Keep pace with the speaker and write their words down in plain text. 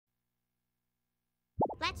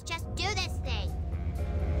Let's just do this thing.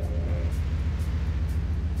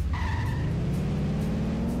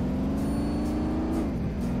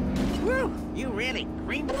 Woo! You really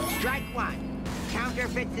creamed. Strike one.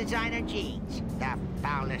 Counterfeit designer jeans. The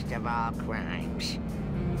foulest of all crimes.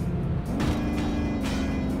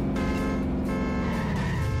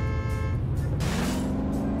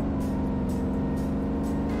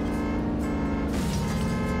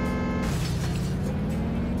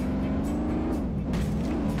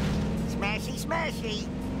 Smashy.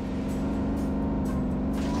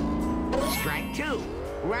 Strike two.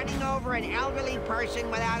 Running over an elderly person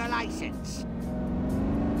without a license.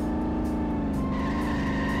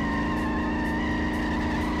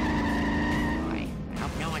 Boy, I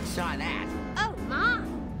hope no one saw that. Oh, Ma!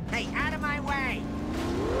 Hey, out of my way!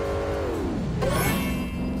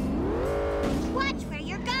 Watch where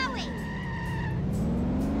you're going!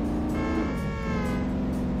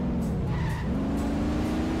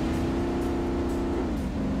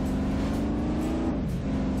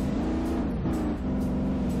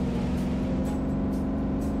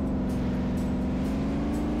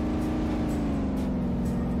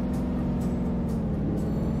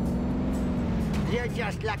 You're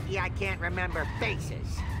just lucky I can't remember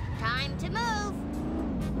faces. Time to move.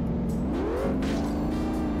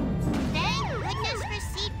 Thank goodness for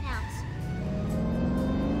seatbelts.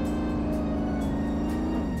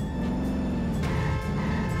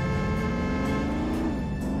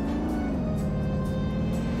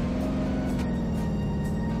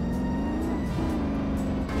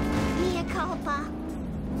 Mea culpa.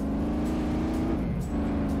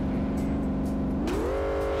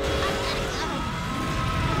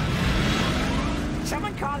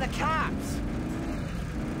 Someone call the cops!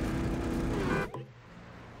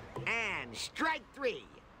 And strike three,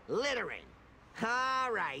 littering.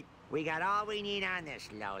 All right, we got all we need on this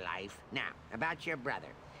lowlife. Now, about your brother.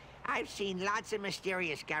 I've seen lots of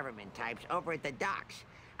mysterious government types over at the docks.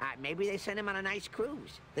 Maybe they sent him on a nice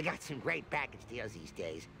cruise. They got some great package deals these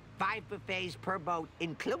days. 5 buffets per boat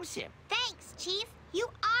inclusive. Thanks, Chief. You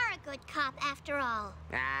are a good cop after all.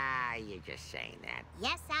 You're just saying that.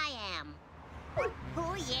 Yes, I am.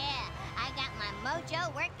 Oh, yeah. I got my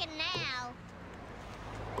mojo working now.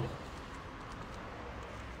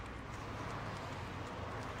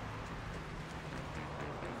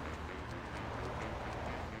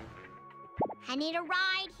 I need a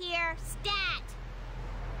ride here. Stat!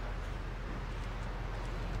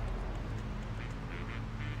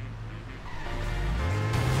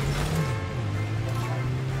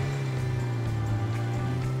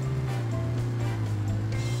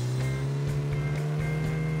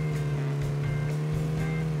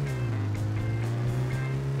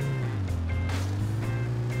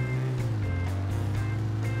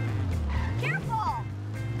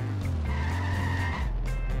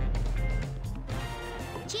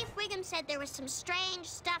 Said there was some strange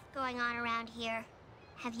stuff going on around here.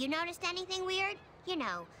 Have you noticed anything weird? You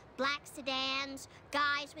know, black sedans,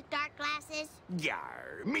 guys with dark glasses.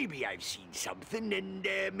 Yar, maybe I've seen something and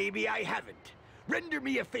maybe I haven't. Render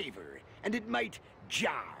me a favor and it might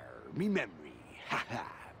jar me memory. Haha.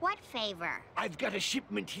 What favor? I've got a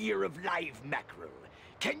shipment here of live mackerel.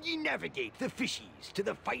 Can ye navigate the fishies to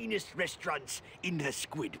the finest restaurants in the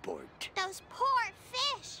Squidport? Those poor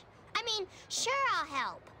fish! I mean, sure I'll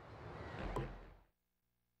help.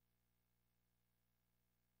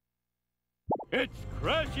 It's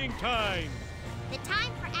crashing time! The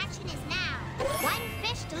time for action is now. One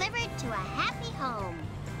fish delivered to a happy home.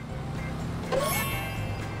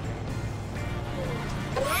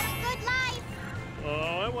 Have a good life.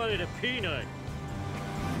 Oh, I wanted a peanut.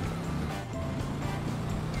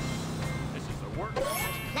 This is the worst.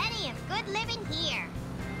 There's plenty of good living here.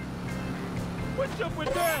 What's up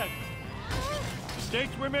with that?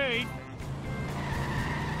 Mistakes were made.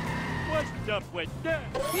 What's up with that?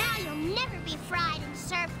 Now you'll never be fried and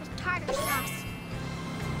served with tartar sauce.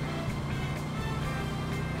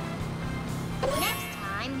 Next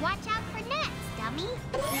time, watch out for nets, dummy.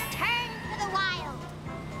 Return to the wild.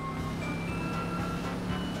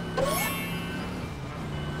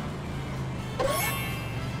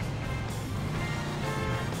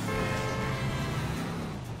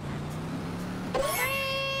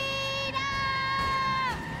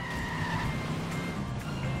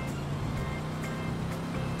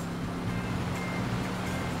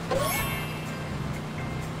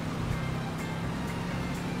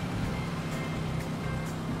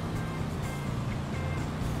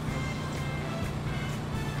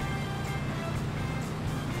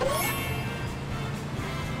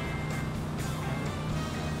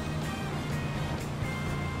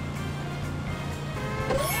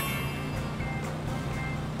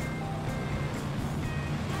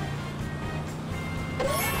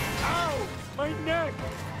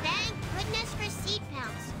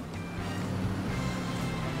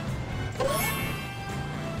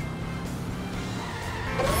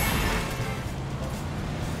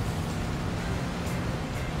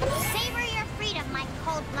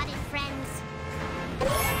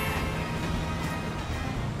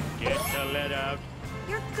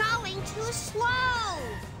 slow!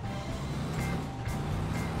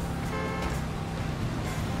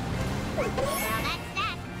 Well, that's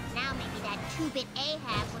that. Now maybe that two-bit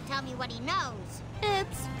Ahab will tell me what he knows.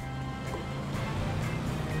 Oops.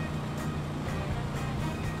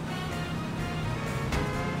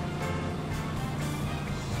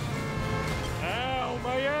 Ow,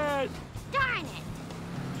 my ass! Darn it!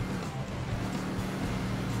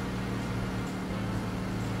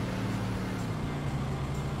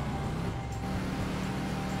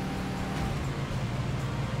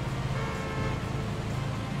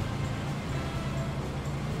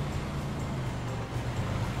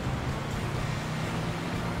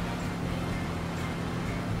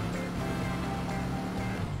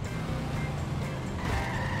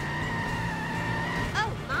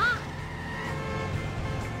 Oh, my!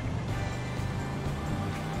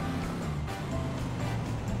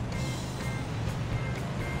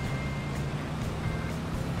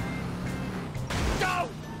 Go!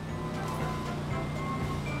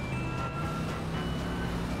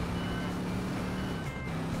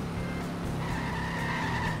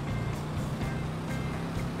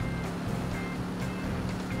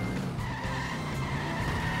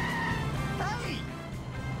 Hey!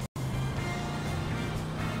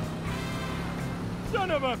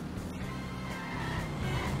 Son of a...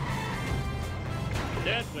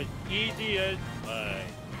 That was easy as pie.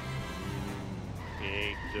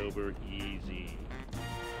 Eggs over easy.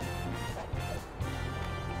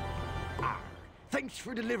 Thanks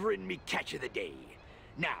for delivering me catch of the day.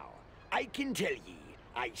 Now, I can tell ye,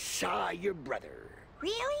 I saw your brother.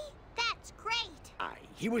 Really? That's great. Aye,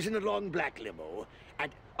 he was in a long black limo,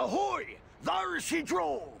 and ahoy! There's he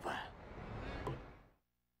drove!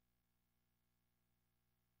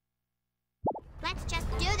 Let's just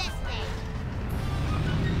do this thing.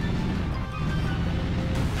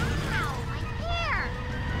 Ow, my hair!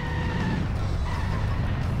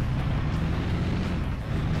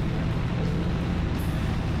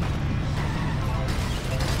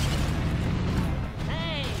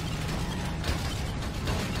 Hey!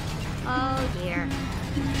 Oh, dear.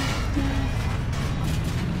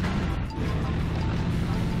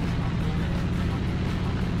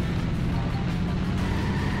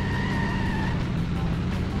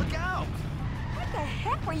 Look out! What the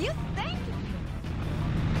heck were you thinking?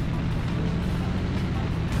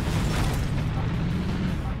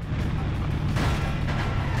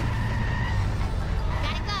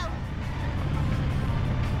 Gotta go.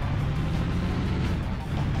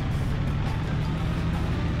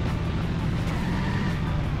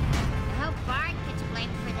 I hope Bart gets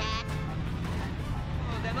blamed for that.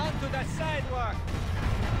 Oh, then onto the sidewalk.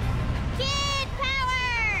 Kid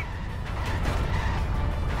power!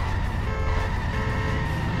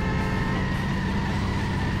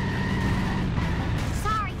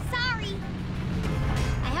 Sorry, sorry.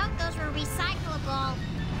 I hope those were recyclable.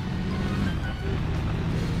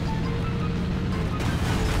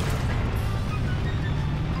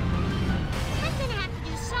 I'm gonna have to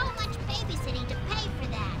do so much babysitting to pay for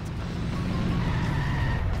that.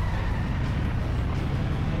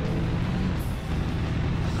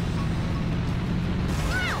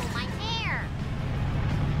 Ow, my hair!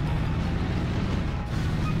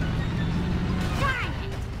 Darn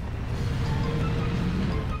it!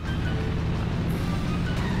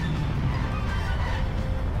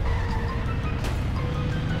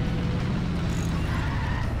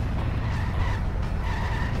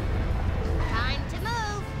 Time to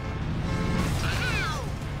move. Ow!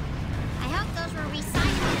 I hope those were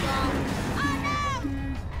recyclable. Oh no!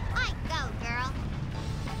 I go, girl.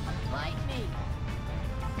 Bite me.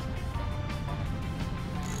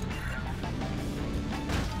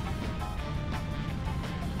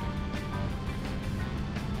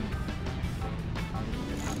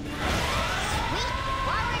 Sweet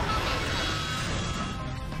forward momentum.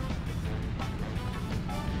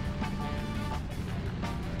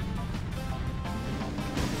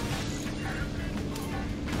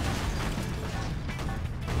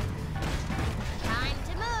 Time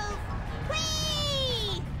to move.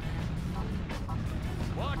 Whee!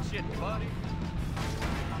 Watch it, buddy.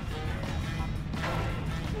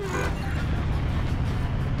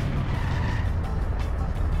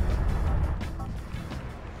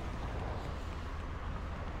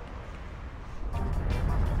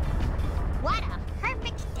 What a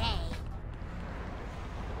perfect day.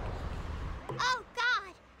 Oh,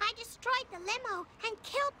 God! I destroyed the limo and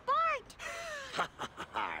killed Bart.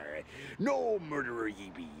 No murderer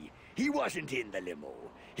ye be. He wasn't in the limo.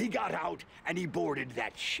 He got out and he boarded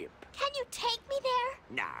that ship. Can you take me there?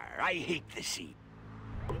 Nar, I hate the sea.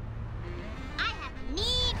 I have a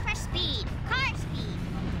need for speed. Car speed.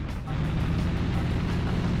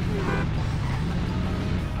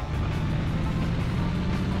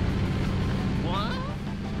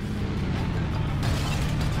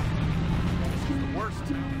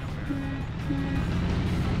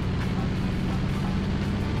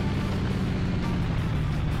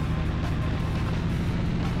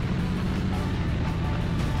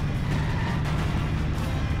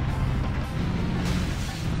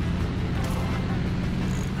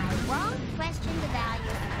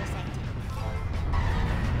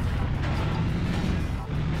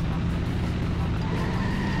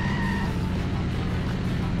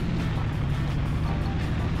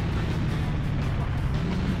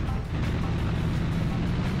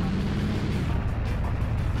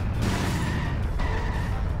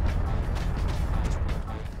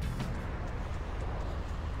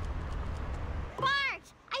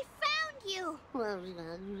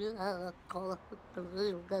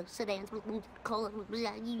 sedans,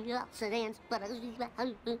 sedans.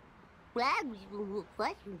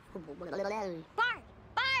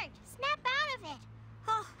 Bart, snap out of it.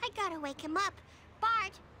 Oh, I gotta wake him up.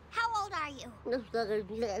 Bart, how old are you?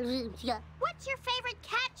 What's your favorite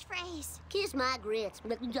catchphrase? Kiss my grits.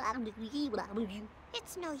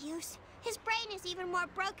 It's no use. His brain is even more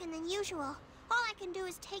broken than usual. All I can do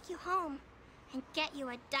is take you home and get you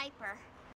a diaper.